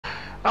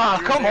Ah,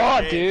 oh, come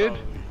on, dude.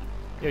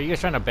 Yo, you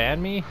guys trying to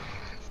ban me?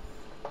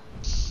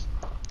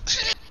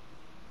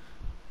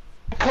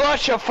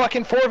 Clutch a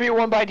fucking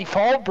 4v1 by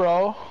default,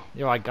 bro.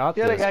 Yo, I got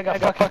The this. other guy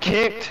got fucking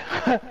kicked.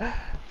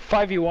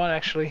 5v1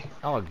 actually.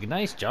 Oh,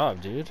 nice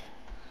job, dude.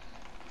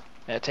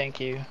 Yeah, thank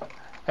you.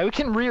 Hey, we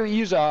can really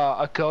use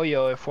a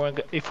Goyo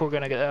if we're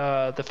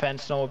gonna defend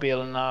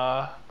Snowmobile and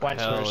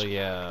Weinsler's. Hell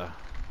yeah.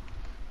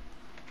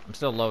 I'm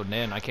still loading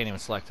in. I can't even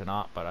select an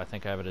op, but I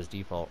think I have it as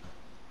default.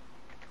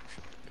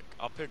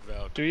 I'll pick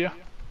Valk. Do you?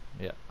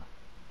 Yeah.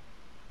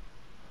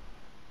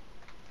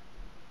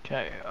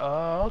 Okay,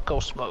 go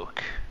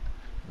smoke.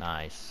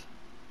 Nice.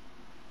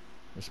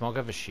 Does Smoke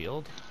have a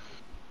shield?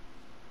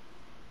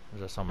 Or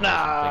is that someone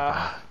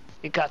Nah,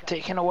 it got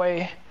taken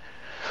away.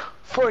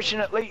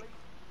 Fortunately.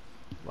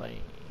 Lame.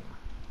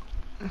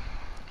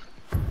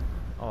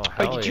 Oh, Wait,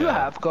 hell did yeah. you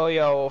have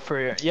Goyo for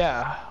your,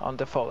 yeah, on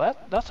default?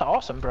 That's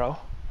awesome, bro.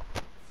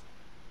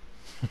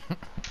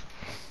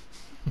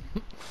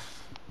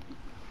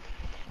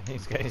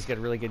 He's got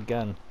a really good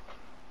gun.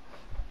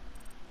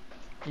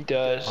 He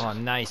does. Oh,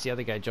 nice. The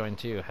other guy joined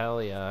too.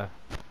 Hell yeah.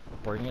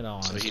 Bring it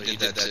on. So he did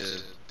that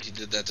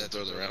to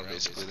throw the round,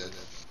 basically.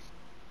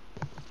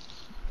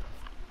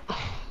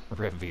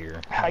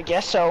 Revere. I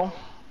guess so.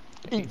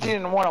 He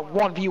didn't want to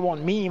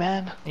 1v1 me,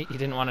 man. He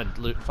didn't want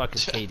to fuck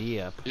his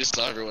KD up. You just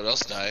saw everyone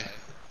else die.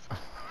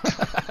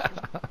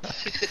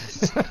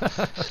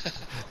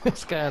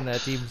 This guy on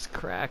that team's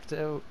cracked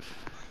out.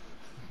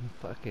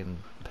 Fucking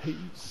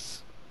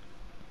peace.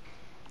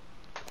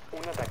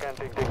 Un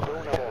atacante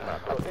encontró una bomba.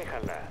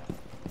 Protéjanla.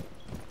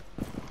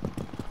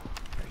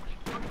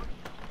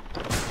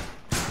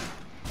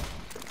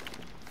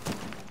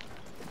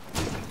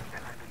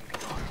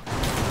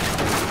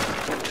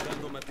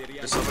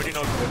 Does somebody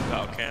know if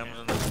Valk cams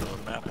on this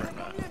map or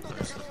not?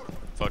 There's the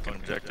fucking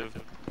objective.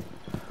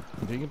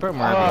 You can put them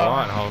wherever you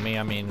want, homie.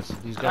 I mean,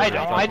 these guys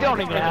I don't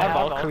even have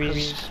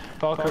Valkyrie,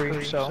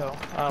 so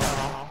I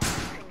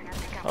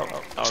don't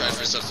know. I'll Try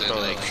for something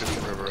like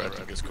the river. I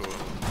think it's cool.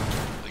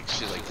 like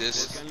shit like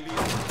this. I mean,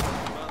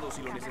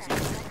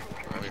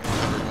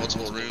 cover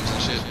multiple rooms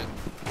and shit.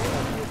 I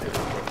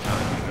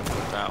think I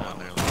put that one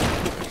there.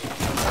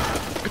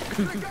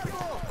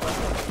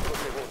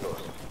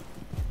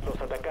 Los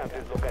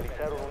atacantes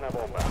localizaron una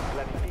bomba.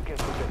 Planifiquen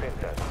sus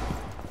defensas.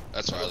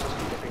 That's where I live.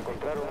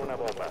 Encontraron una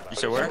bomba. You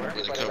said where? Where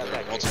they cover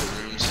multiple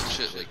rooms and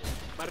shit. Like,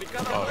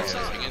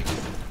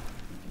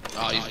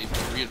 Oh yeah. oh,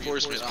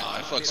 reinforcement. Oh,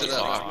 I fucks it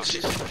up.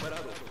 Shit.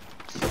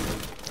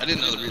 I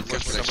didn't know the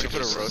reinforcement Somebody actually put a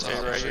kills us rotate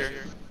off. right here.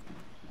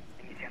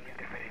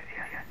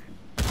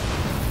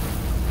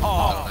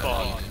 Oh,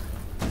 fuck.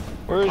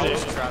 Where is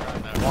it?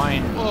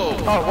 Wine. Whoa.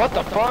 Oh, what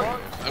the fuck?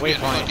 I'm Wait,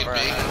 getting fucking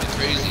banged and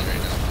crazy right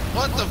now.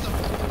 What the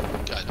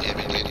f- God damn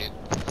it, idiot.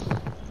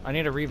 I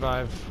need a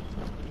revive.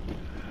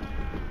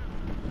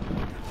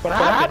 What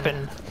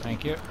happened?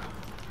 Thank you.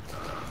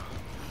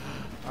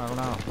 I don't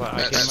know, but I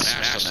That can.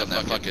 smashed on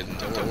that fucking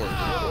door.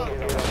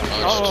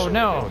 Oh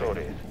no!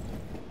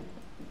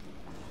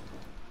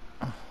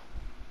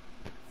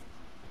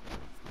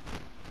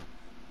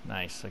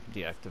 Nice, I can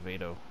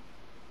deactivate O.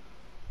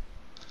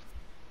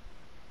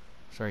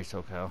 Sorry,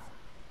 SoCal.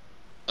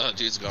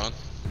 Dude's gone.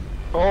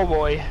 Oh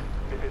boy.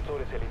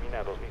 Defensores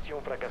eliminados.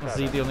 Misión fracasada. Is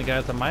he the only guy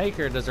with a mic,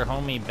 or does our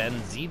homie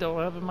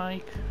Benzito have a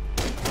mic?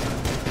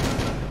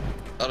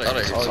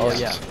 Oh,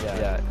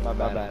 Yeah, my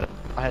bad.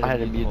 I had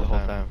to mute the whole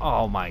time.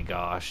 Oh my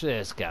gosh,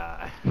 this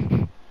guy.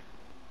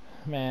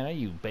 Man, are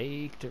you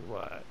baked or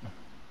what?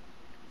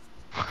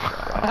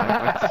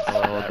 I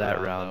followed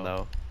that round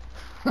though.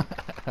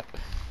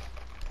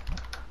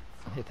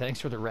 Hey, thanks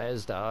for the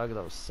res, dog.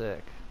 That was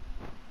sick.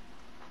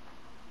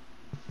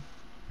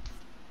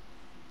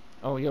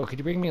 Oh, yo, could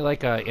you bring me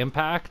like a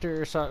impact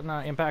or something?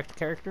 Impact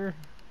character?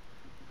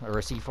 Or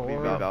a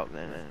C4? About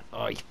man.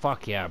 Oh,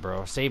 fuck yeah,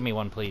 bro. Save me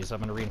one, please. I'm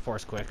gonna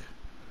reinforce quick.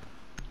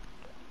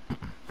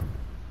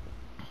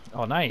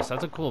 Oh, nice.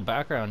 That's a cool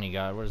background you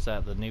got. What is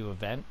that? The new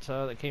event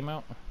that came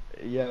out?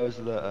 Yeah, it was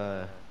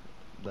the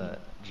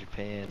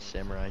Japan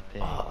samurai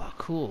thing. Oh,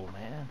 cool,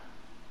 man.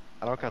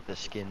 I don't got the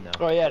skin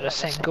though. Oh yeah, the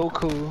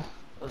Sengoku.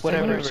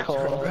 Whatever it's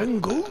called. I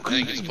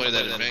think he's play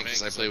that event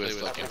because I play with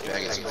fucking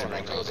faggots and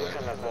foreign calls.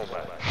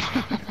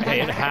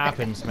 Hey, it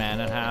happens, man.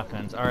 It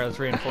happens. Alright, let's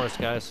reinforce,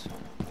 guys.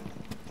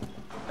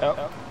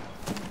 Oh.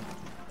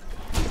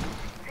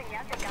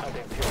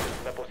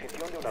 Atención, la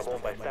posición de una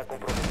bomba está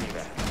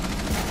comprometida.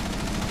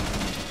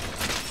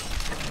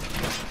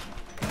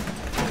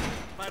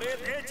 Pared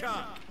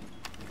hecha.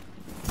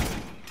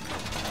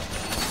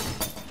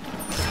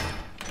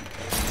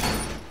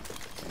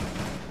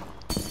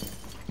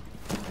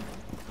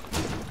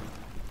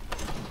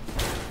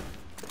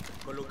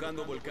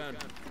 Colocando volcán.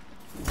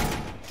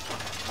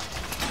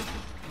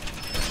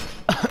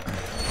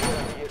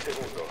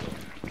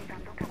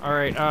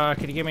 Alright,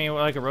 can you give me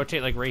like a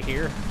rotate like right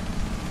here?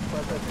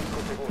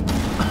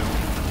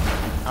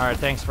 Alright,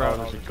 thanks,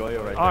 bro.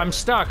 Oh, I'm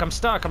stuck, I'm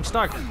stuck, I'm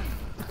stuck.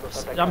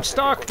 I'm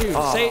stuck, dude.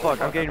 Oh,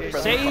 fuck, I'm getting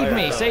friendly Save fire.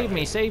 me, save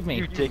me, save me.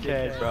 You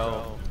dickhead,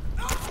 bro.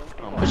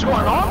 What's going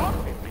on?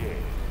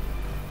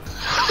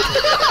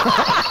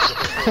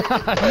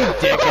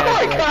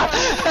 Dickhead.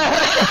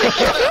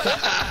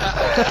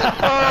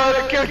 Oh,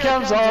 the kill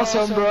cam's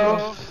awesome,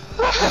 bro.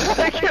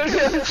 The kill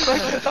cam is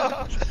fucking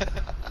awesome.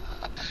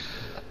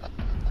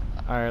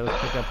 Alright, let's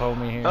pick up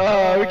homie here.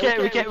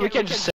 We can't just